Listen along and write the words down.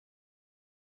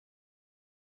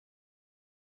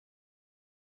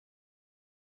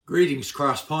Greetings,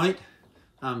 Crosspoint.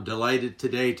 I'm delighted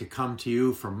today to come to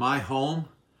you from my home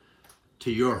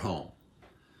to your home.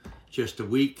 Just a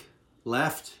week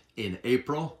left in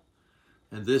April,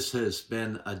 and this has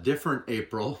been a different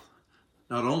April,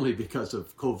 not only because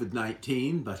of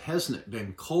COVID-19, but hasn't it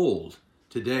been cold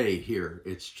today here?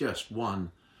 It's just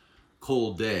one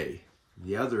cold day.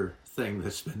 The other thing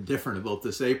that's been different about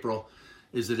this April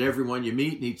is that everyone you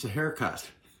meet needs a haircut,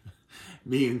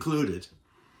 me included.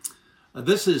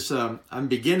 I'm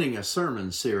beginning a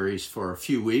sermon series for a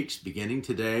few weeks, beginning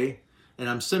today, and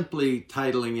I'm simply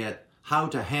titling it, How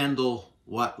to Handle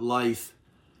What Life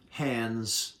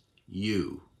Hands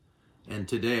You. And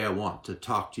today I want to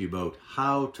talk to you about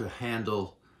how to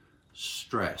handle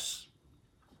stress.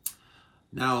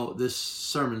 Now, this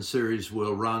sermon series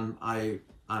will run,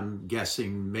 I'm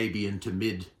guessing, maybe into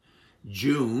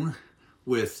mid-June,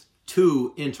 with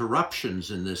two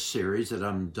interruptions in this series that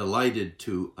I'm delighted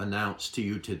to announce to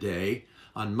you today.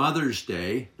 On Mother's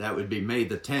Day, that would be May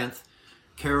the 10th,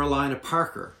 Carolina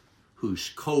Parker, who's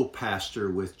co-pastor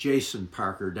with Jason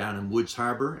Parker down in Woods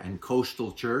Harbor and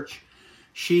Coastal Church,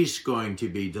 she's going to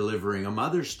be delivering a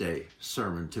Mother's Day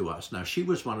sermon to us. Now, she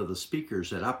was one of the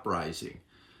speakers at Uprising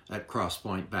at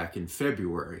Crosspoint back in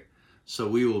February, so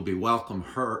we will be welcoming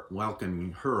her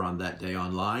on that day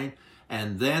online.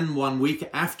 And then 1 week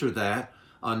after that,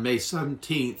 on May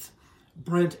 17th,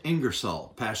 Brent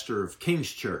Ingersoll, pastor of King's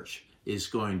Church, is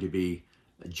going to be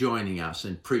joining us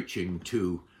and preaching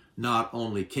to not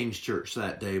only King's Church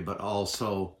that day, but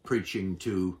also preaching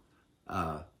to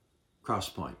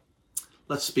Crosspoint.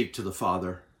 Let's speak to the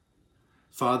Father.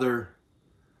 Father,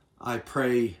 I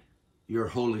pray your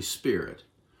Holy Spirit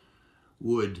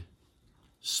would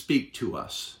speak to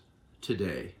us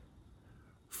today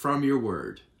from your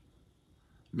word.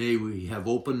 May we have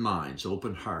open minds,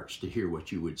 open hearts to hear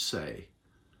what you would say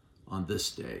on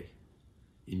this day.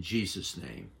 In Jesus'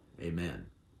 name, amen.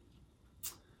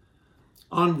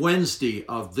 On Wednesday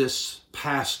of this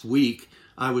past week,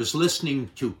 I was listening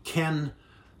to Ken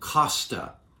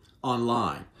Costa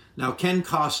online. Now, Ken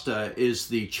Costa is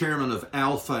the chairman of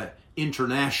Alpha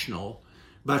International,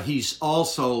 but he's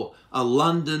also a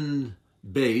London,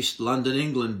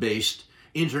 England-based,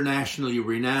 internationally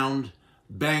renowned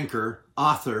banker,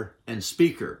 author, and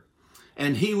speaker.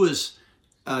 And he was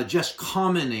just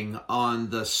commenting on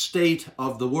the state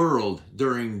of the world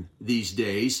during these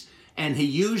days, and he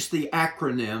used the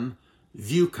acronym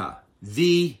VUCA,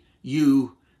 V-U-C-A.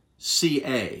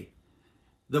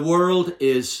 The world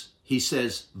is, he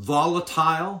says,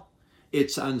 volatile,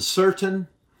 it's uncertain,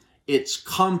 it's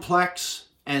complex,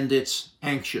 and it's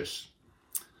anxious.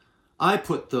 I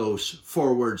put those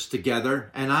four words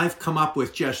together, and I've come up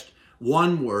with just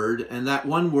one word, and that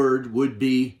one word would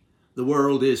be the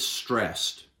world is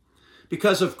stressed.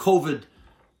 Because of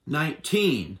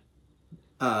COVID-19,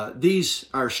 these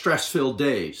are stress-filled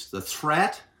days. The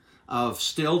threat of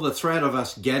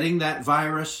us getting that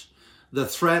virus, the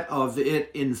threat of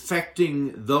it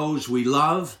infecting those we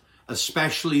love,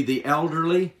 especially the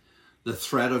elderly, the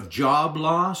threat of job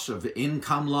loss, of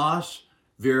income loss,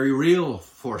 very real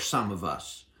for some of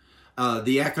us.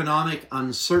 The economic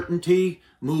uncertainty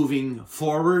moving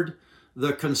forward,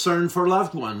 the concern for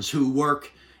loved ones who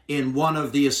work in one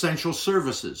of the essential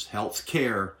services, health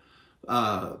care,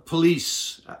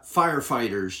 police,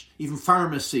 firefighters, even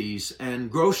pharmacies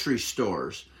and grocery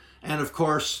stores. And of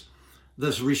course,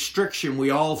 this restriction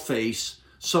we all face,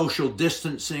 social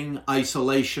distancing,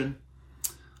 isolation.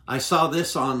 I saw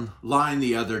this online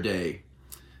the other day.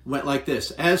 It went like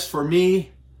this: as for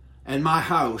me and my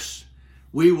house,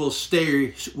 we will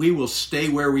stay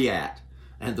where we at.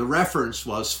 And the reference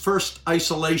was First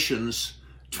Isolations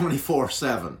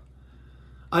 24/7.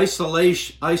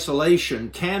 Isolation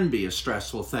can be a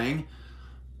stressful thing.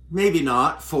 Maybe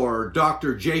not for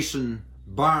Dr. Jason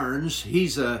Barnes.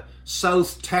 He's a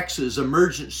South Texas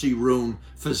emergency room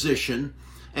physician,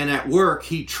 and at work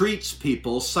he treats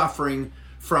people suffering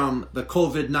from the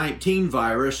COVID-19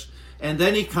 virus, and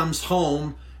then he comes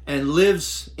home and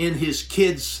lives in his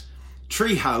kids'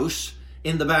 treehouse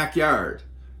in the backyard.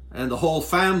 And the whole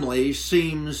family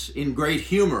seems in great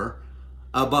humor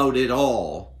about it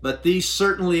all. But these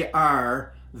certainly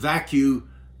are vacuum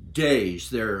days.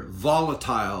 They're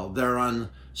volatile, they're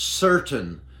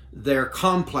uncertain, they're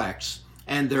complex,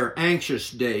 and they're anxious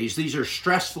days. These are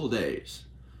stressful days.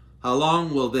 How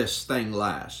long will this thing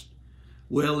last?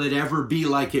 Will it ever be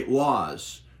like it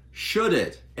was? Should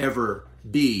it ever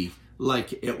be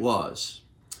like it was?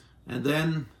 And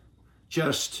then,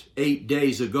 just 8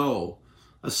 days ago,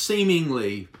 a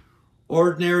seemingly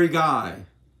ordinary guy,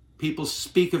 people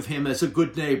speak of him as a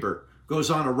good neighbor,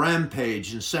 goes on a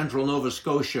rampage in central Nova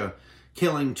Scotia,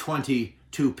 killing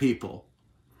 22 people.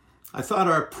 I thought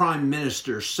our Prime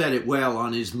Minister said it well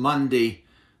on his Monday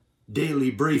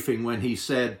daily briefing when he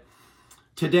said,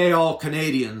 "Today all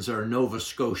Canadians are Nova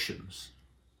Scotians."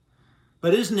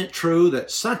 But isn't it true that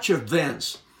such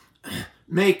events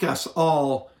make us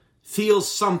all feel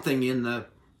something in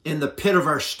the pit of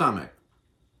our stomach?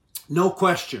 No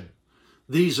question.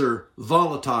 These are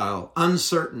volatile,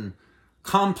 uncertain,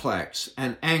 complex,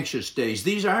 and anxious days.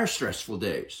 These are stressful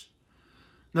days.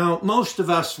 Now, most of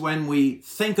us, when we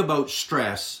think about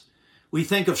stress, we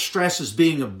think of stress as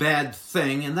being a bad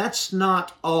thing, and that's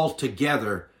not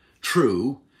altogether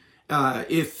true.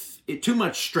 If too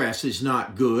much stress is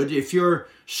not good. If you're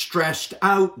stressed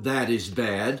out, that is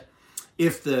bad.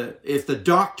 If the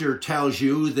doctor tells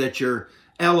you that your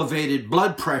elevated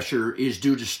blood pressure is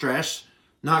due to stress,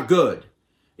 not good.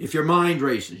 If your mind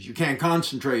races, you can't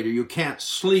concentrate, or you can't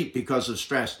sleep because of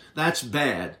stress, that's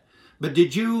bad. But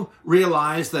did you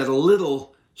realize that a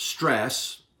little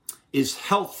stress is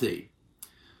healthy?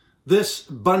 This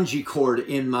bungee cord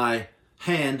in my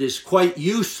hand is quite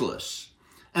useless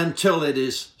until it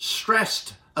is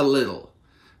stressed a little.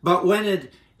 But when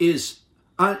it is,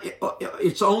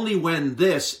 it's only when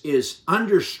this is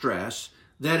under stress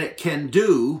that it can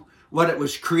do what it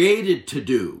was created to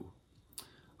do.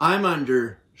 I'm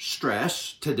under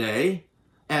stress today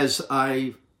as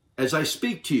I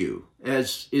speak to you,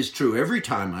 as is true every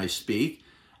time I speak,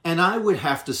 and I would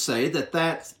have to say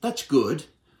that's good.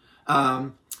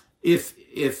 If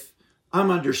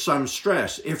I'm under some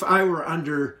stress, if I were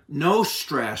under no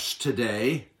stress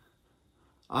today,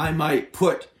 I might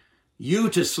put you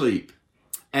to sleep,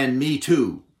 and me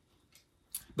too.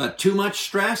 But too much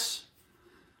stress,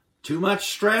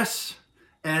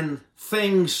 and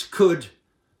things could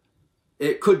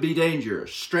be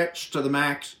dangerous. Stretched to the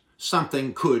max,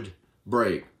 something could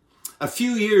break. A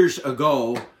few years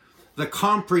ago, the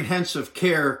Comprehensive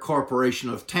Care Corporation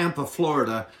of Tampa,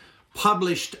 Florida,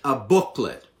 published a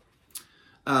booklet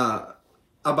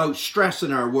about stress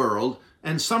in our world,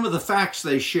 and some of the facts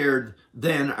they shared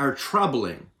then are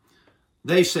troubling.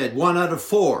 They said 1 out of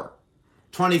 4,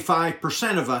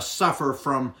 25% of us suffer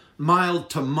from mild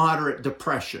to moderate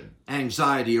depression,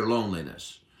 anxiety, or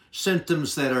loneliness,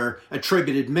 symptoms that are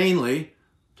attributed mainly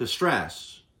to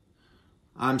stress.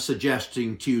 I'm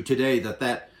suggesting to you today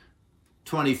that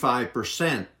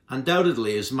 25%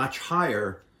 undoubtedly is much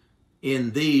higher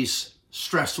in these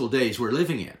stressful days we're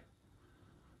living in.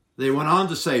 They went on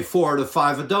to say 4 out of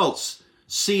 5 adults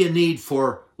see a need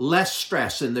for less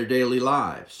stress in their daily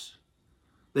lives.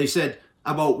 They said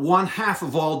about 1/2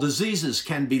 of all diseases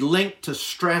can be linked to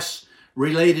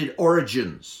stress-related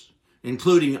origins,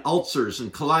 including ulcers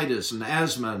and colitis and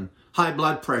asthma and high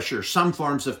blood pressure, some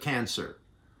forms of cancer.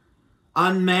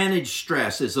 Unmanaged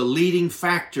stress is a leading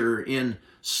factor in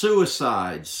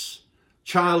suicides,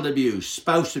 child abuse,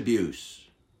 spouse abuse,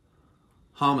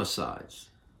 homicides.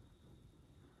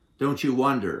 Don't you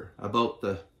wonder about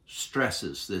the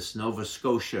stresses this Nova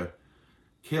Scotia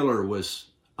killer was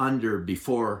under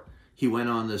before he went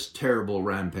on this terrible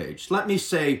rampage?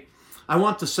 I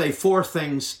want to say 4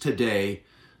 things today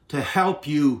to help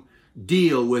you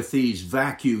deal with these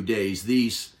vacuum days,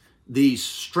 these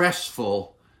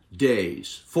stressful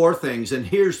days. 4 things, and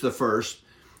here's the first.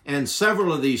 And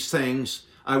several of these things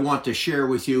I want to share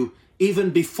with you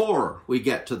even before we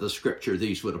get to the scripture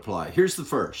these would apply. Here's the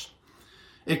first.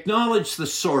 Acknowledge the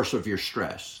source of your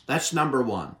stress. That's number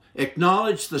 1.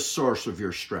 Acknowledge the source of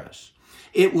your stress.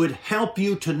 It would help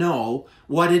you to know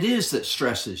what it is that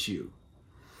stresses you.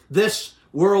 This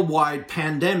worldwide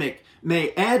pandemic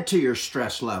may add to your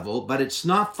stress level, but it's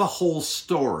not the whole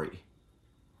story.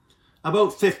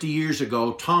 About 50 years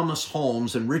ago, Thomas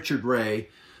Holmes and Richard Ray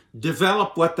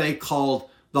developed what they called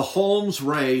the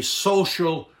Holmes-Ray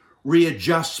Social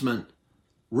Readjustment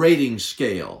Rating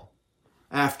Scale.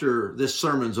 After this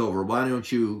sermon's over, why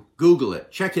don't you Google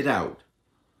it? Check it out.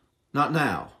 Not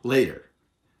now, later.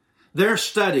 Their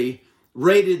study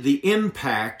rated the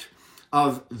impact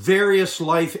of various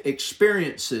life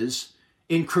experiences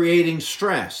in creating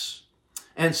stress.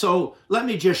 And so let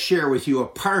me just share with you a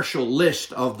partial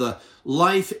list of the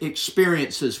life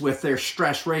experiences with their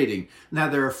stress rating. Now,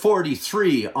 there are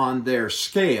 43 on their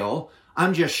scale.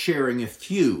 I'm just sharing a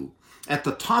few. At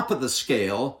the top of the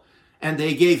scale, and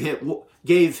they gave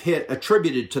hit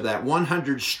attributed to that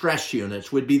 100 stress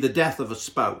units, would be the death of a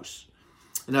spouse.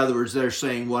 In other words, they're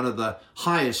saying one of the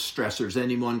highest stressors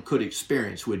anyone could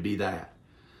experience would be that.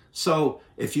 So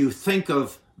if you think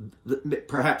of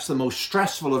perhaps the most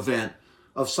stressful event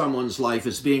of someone's life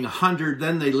as being 100,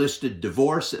 then they listed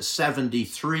divorce at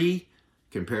 73,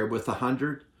 compared with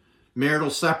 100. marital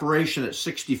separation at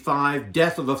 65,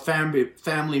 death of a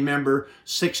family member,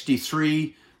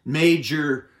 63,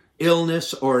 major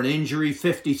illness or an injury,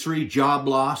 53, job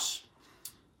loss.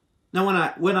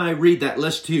 Now, when I read that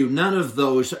list to you, none of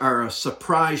those are a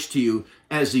surprise to you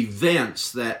as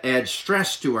events that add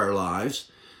stress to our lives.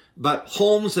 But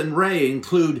Holmes and Ray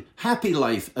include happy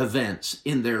life events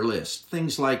in their list.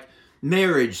 Things like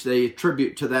marriage, they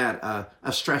attribute to that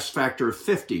a stress factor of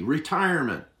 50.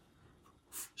 Retirement,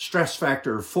 stress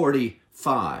factor of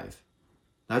 45.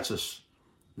 That's a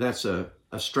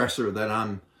stressor that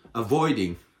I'm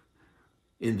avoiding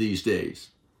in these days.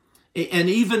 And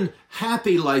even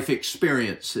happy life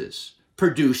experiences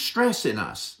produce stress in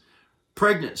us.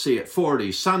 Pregnancy at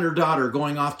 40, son or daughter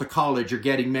going off to college or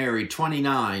getting married,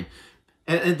 29.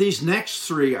 And these next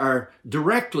three are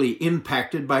directly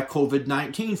impacted by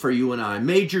COVID-19 for you and I.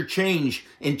 Major change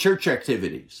in church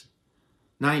activities,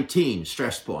 19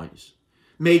 stress points.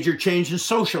 Major change in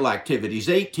social activities,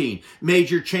 18.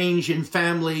 Major change in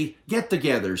family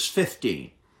get-togethers,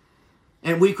 15.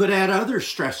 And we could add other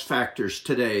stress factors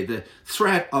today, the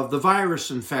threat of the virus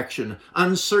infection,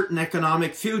 uncertain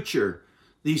economic future,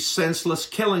 these senseless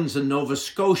killings in Nova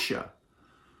Scotia.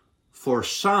 For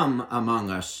some among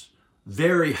us,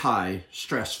 very high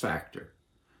stress factor.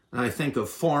 And I think of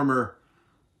former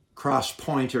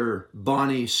cross-pointer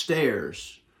Bonnie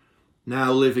Stairs,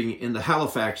 now living in the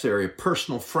Halifax area,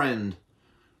 personal friend.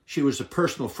 She was a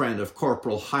personal friend of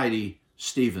Corporal Heidi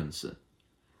Stevenson.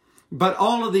 But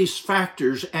all of these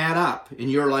factors add up in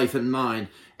your life and mine.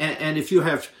 And if you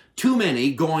have too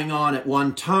many going on at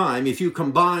one time, if you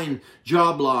combine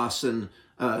job loss and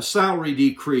salary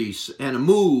decrease and a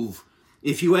move,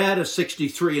 if you add a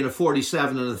 63 and a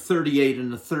 47 and a 38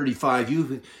 and a 35,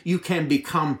 you can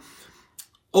become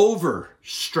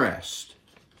overstressed.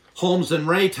 Holmes and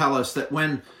Ray tell us that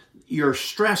when your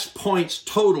stress points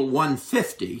total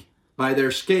 150 by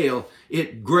their scale,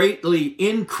 it greatly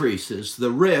increases the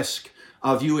risk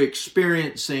of you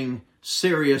experiencing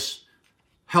serious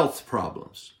health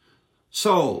problems.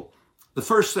 So, the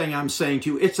first thing I'm saying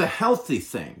to you, it's a healthy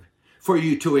thing for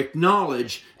you to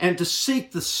acknowledge and to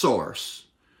seek the source.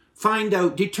 Find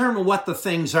out, determine what the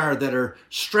things are that are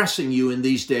stressing you in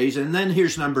these days. And then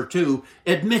here's number 2,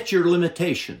 admit your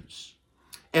limitations.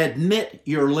 Admit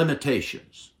your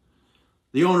limitations.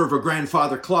 The owner of a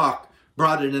grandfather clock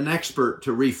brought in an expert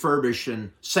to refurbish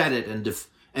and set it and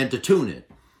to tune it.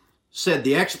 Said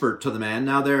the expert to the man,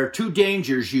 now there are 2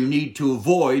 dangers you need to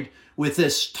avoid with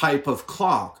this type of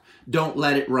clock. Don't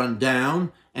let it run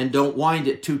down and don't wind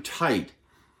it too tight.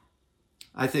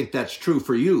 I think that's true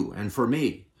for you and for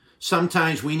me.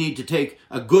 Sometimes we need to take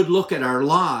a good look at our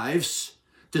lives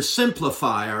to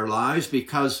simplify our lives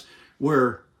because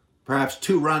we're perhaps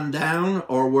too run down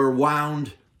or we're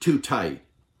wound too tight.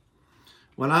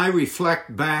 When I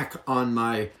reflect back on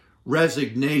my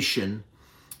resignation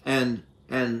and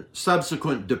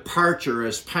subsequent departure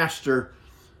as pastor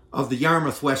of the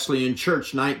Yarmouth Wesleyan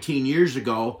Church 19 years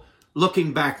ago,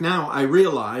 looking back now, I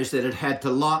realize that it had a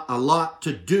lot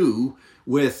to do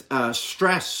with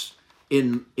stress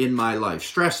in my life,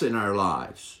 stress in our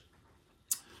lives.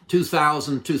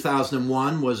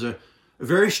 2001 was a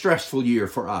very stressful year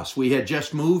for us. We had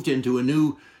just moved into a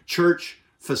new church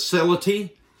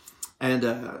facility and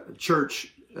a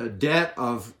church debt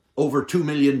of over $2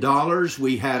 million.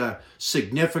 We had a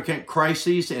significant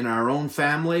crisis in our own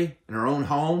family, in our own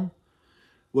home.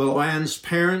 Willow Ann's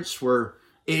parents were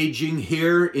aging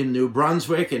here in New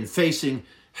Brunswick and facing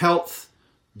health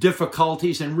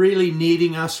difficulties and really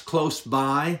needing us close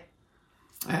by.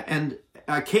 And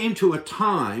I came to a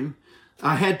time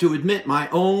I had to admit my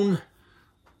own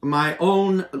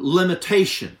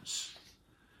limitations.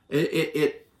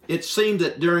 It seemed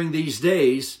that during these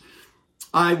days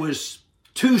I was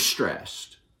too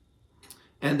stressed.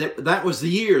 And that was the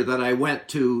year that I went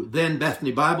to then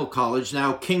Bethany Bible College,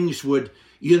 now Kingswood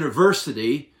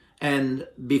University, and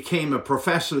became a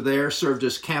professor there, served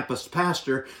as campus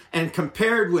pastor, and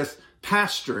compared with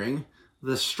pastoring,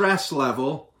 the stress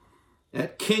level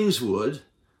at Kingswood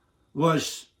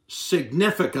was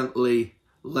significantly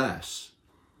less.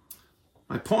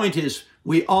 My point is,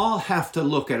 we all have to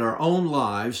look at our own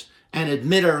lives and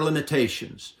admit our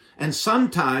limitations. And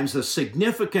sometimes a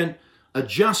significant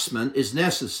adjustment is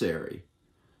necessary.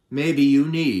 Maybe you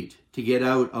need to get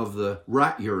out of the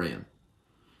rut you're in.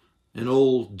 An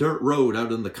old dirt road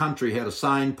out in the country had a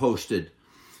sign posted,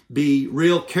 be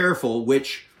real careful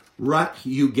which rut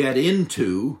you get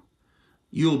into.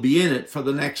 You'll be in it for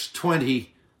the next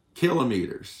 20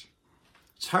 kilometers.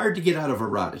 It's hard to get out of a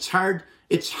rut.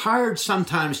 It's hard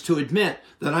sometimes to admit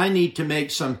that I need to make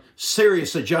some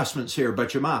serious adjustments here,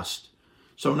 but you must.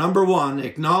 So number one,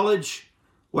 acknowledge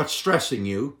what's stressing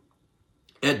you,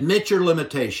 admit your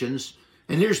limitations,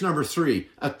 and here's number three,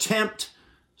 attempt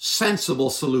sensible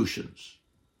solutions.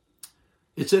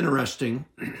 It's interesting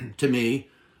to me,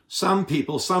 some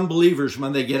people, some believers,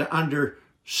 when they get under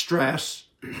stress,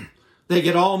 they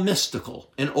get all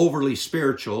mystical and overly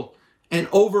spiritual and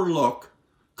overlook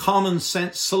common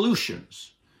sense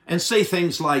solutions and say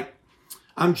things like,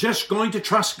 I'm just going to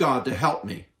trust God to help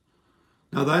me.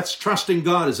 Now that's trusting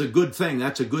God is a good thing.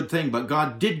 That's a good thing. But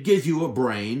God did give you a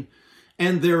brain,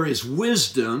 and there is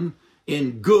wisdom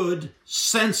in good,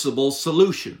 sensible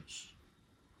solutions.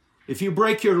 If you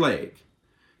break your leg,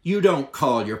 you don't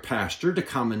call your pastor to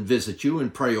come and visit you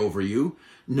and pray over you.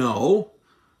 No,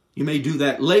 you may do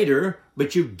that later,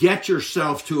 but you get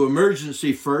yourself to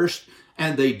emergency first,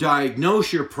 and they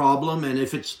diagnose your problem, and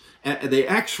if they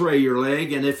x-ray your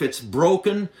leg, and if it's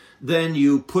broken, then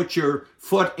you put your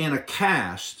foot in a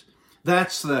cast.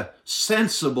 That's the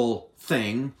sensible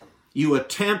thing. You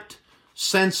attempt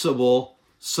sensible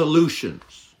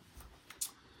solutions.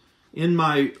 In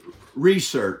my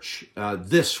research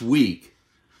this week,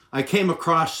 I came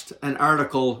across an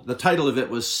article. The title of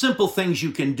it was Simple Things You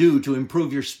Can Do to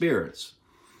Improve Your Spirits.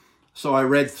 So I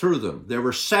read through them. There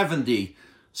were 70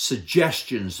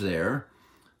 suggestions there.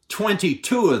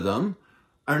 22 of them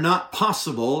are not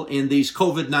possible in these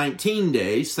COVID-19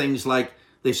 days. Things like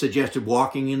they suggested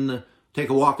take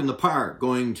a walk in the park,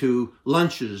 going to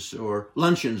luncheons or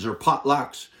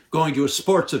potlucks, going to a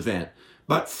sports event.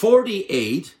 But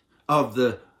 48 of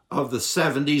the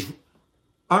 70s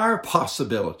are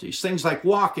possibilities. Things like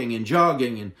walking and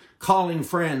jogging and calling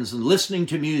friends and listening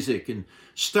to music and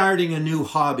starting a new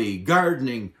hobby,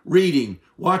 gardening, reading,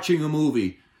 watching a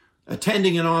movie,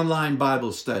 attending an online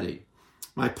Bible study.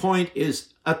 My point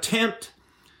is, attempt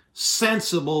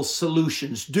sensible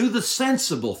solutions. Do the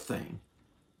sensible thing.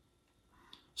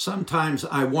 Sometimes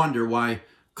I wonder why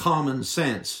common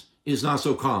sense is not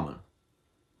so common.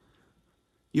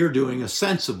 You're doing a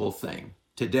sensible thing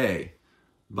today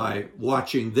by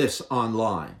watching this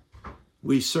online.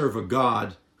 We serve a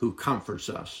God who comforts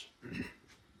us.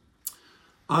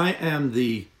 I am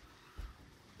the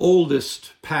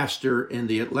oldest pastor in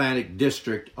the Atlantic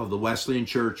District of the Wesleyan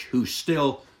Church who's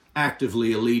still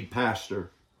actively a lead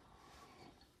pastor.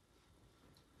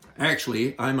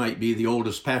 Actually, I might be the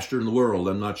oldest pastor in the world,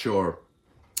 I'm not sure.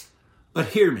 But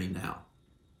hear me now.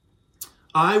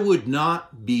 I would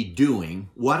not be doing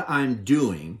what I'm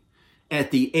doing at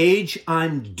the age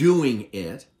I'm doing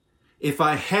it if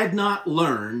I had not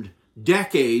learned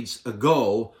decades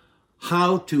ago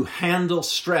how to handle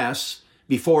stress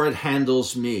before it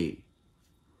handles me.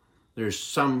 There's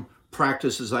some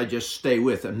practices I just stay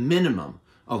with, a minimum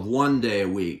of 1 day a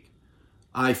week.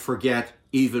 I forget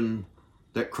even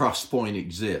that Crosspoint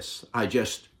exists. I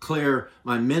just clear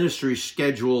my ministry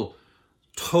schedule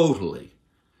totally.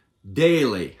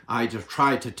 Daily, I just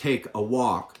try to take a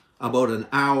walk about an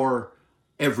hour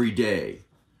every day.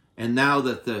 And now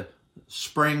that the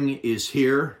spring is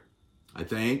here, I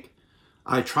think,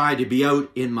 I try to be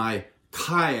out in my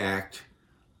kayak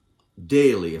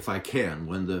daily if I can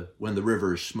when the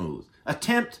river is smooth.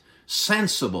 Attempt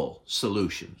sensible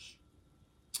solutions.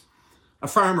 A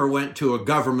farmer went to a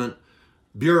government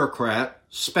bureaucrat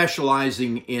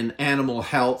specializing in animal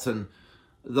health, and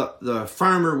the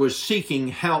farmer was seeking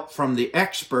help from the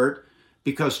expert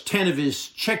because 10 of his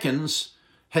chickens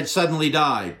had suddenly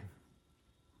died.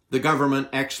 The government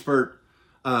expert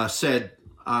said,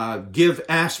 give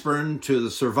aspirin to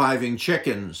the surviving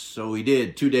chickens. So he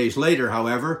did. 2 days later,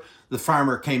 however, the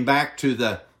farmer came back to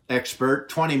the expert.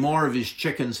 20 more of his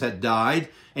chickens had died,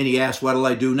 and he asked, what'll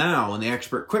I do now? And the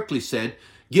expert quickly said,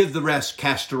 give the rest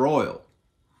castor oil.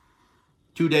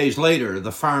 2 days later,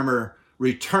 the farmer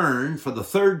returned for the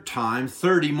third time.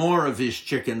 30 more of his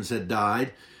chickens had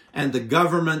died, and the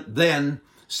government then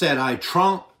said, I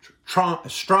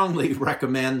strongly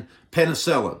recommend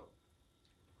penicillin.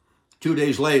 2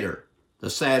 days later, the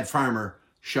sad farmer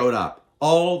showed up.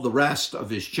 All the rest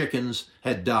of his chickens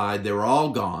had died. They were all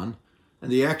gone.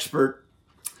 And the expert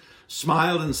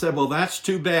smiled and said, well, that's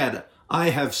too bad. I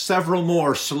have several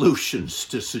more solutions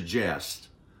to suggest.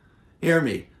 Hear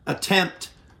me.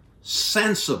 Attempt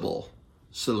sensible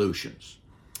solutions.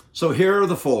 So here are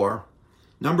the four.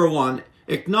 Number one,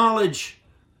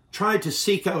 try to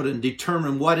seek out and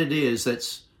determine what it is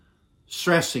that's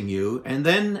stressing you, and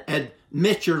then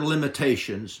admit your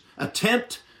limitations.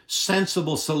 Attempt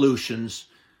sensible solutions.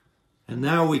 And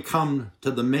now we come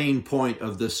to the main point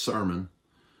of this sermon.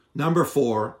 Number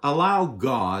four, allow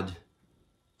God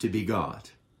to be God.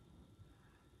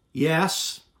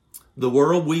 Yes, the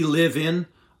world we live in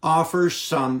offers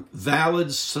some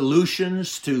valid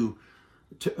solutions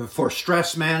for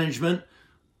stress management,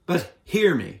 but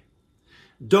hear me.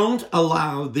 Don't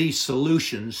allow these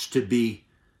solutions to be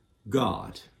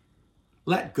God.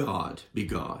 Let God be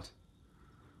God.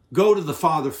 Go to the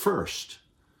Father first.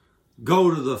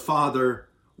 Go to the Father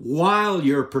while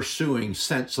you're pursuing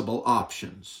sensible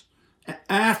options.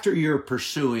 After you're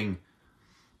pursuing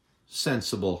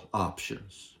sensible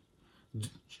options.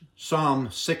 Psalm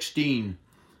 16,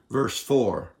 verse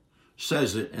 4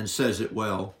 says it and says it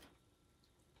well.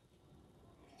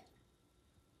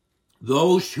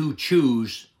 Those who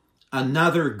choose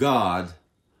another God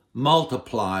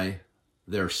multiply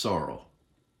their sorrow.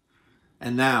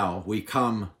 And now we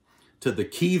come to the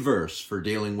key verse for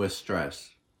dealing with stress.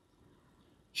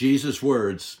 Jesus'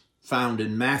 words found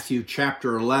in Matthew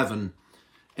chapter 11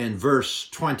 and verse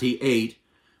 28.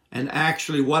 And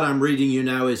actually what I'm reading you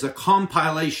now is a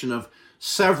compilation of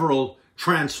several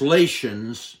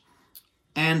translations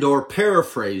and or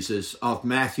paraphrases of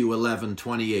Matthew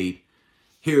 11:28.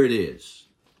 Here it is.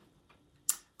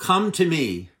 Come to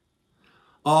me,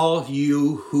 all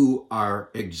you who are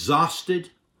exhausted,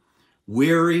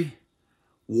 weary,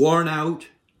 worn out,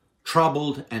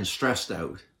 troubled, and stressed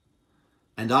out,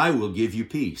 and I will give you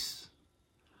peace.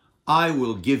 I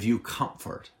will give you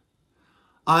comfort.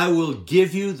 I will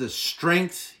give you the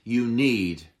strength you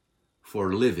need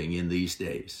for living in these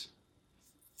days.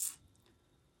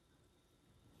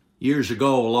 Years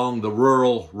ago, along the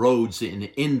rural roads in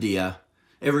India,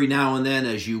 every now and then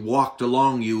as you walked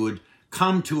along, you would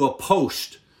come to a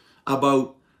post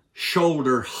about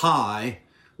shoulder high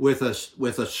with a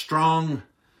strong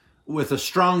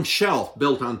shelf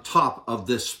built on top of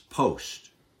this post.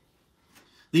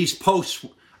 These posts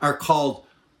are called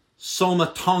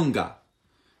somatonga,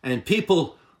 and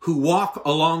people who walk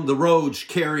along the roads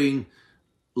carrying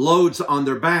loads on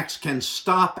their backs can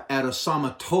stop at a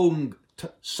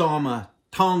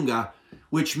somatonga,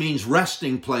 which means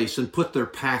resting place, and put their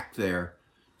pack there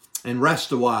and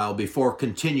rest a while before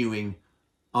continuing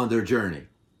on their journey.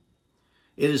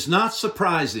 It is not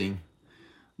surprising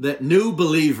that new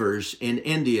believers in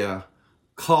India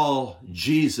call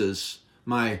Jesus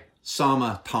my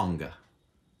somatonga,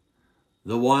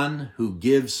 the one who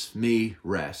gives me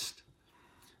rest,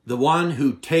 the one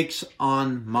who takes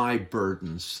on my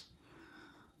burdens,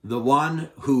 the one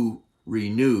who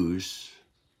renews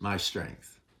my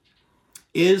strength.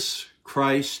 Is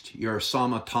Christ your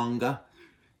somatonga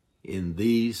in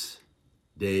these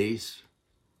days?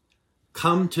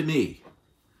 Come to me,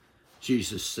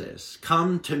 Jesus says.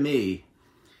 Come to me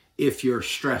if you're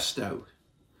stressed out.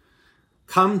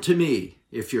 Come to me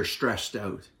if you're stressed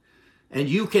out. And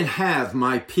you can have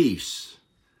my peace,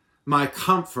 my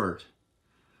comfort,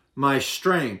 my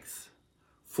strength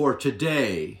for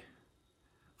today,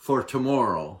 for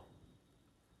tomorrow,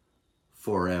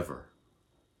 forever.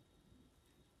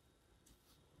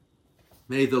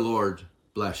 May the Lord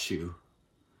bless you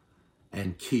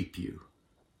and keep you.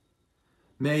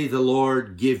 May the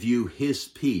Lord give you his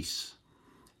peace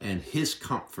and his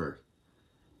comfort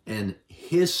and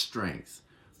his strength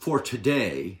for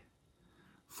today,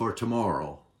 for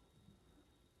tomorrow,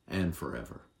 and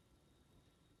forever.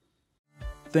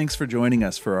 Thanks for joining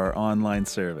us for our online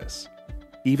service.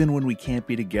 Even when we can't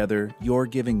be together, your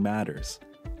giving matters.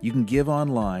 You can give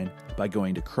online by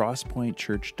going to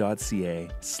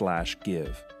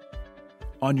crosspointchurch.ca/give.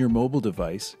 On your mobile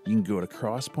device, you can go to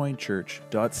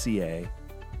crosspointchurch.ca,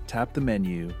 tap the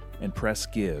menu, and press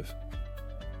Give.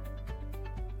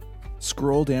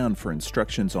 Scroll down for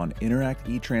instructions on Interact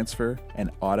e-Transfer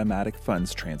and automatic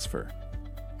funds transfer.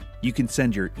 You can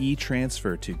send your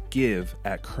e-transfer to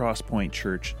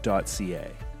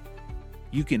give@crosspointchurch.ca.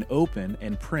 You can open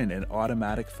and print an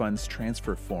automatic funds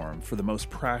transfer form for the most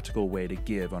practical way to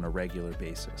give on a regular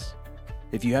basis.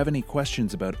 If you have any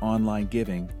questions about online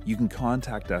giving, you can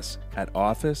contact us at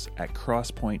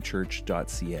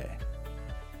office@crosspointchurch.ca.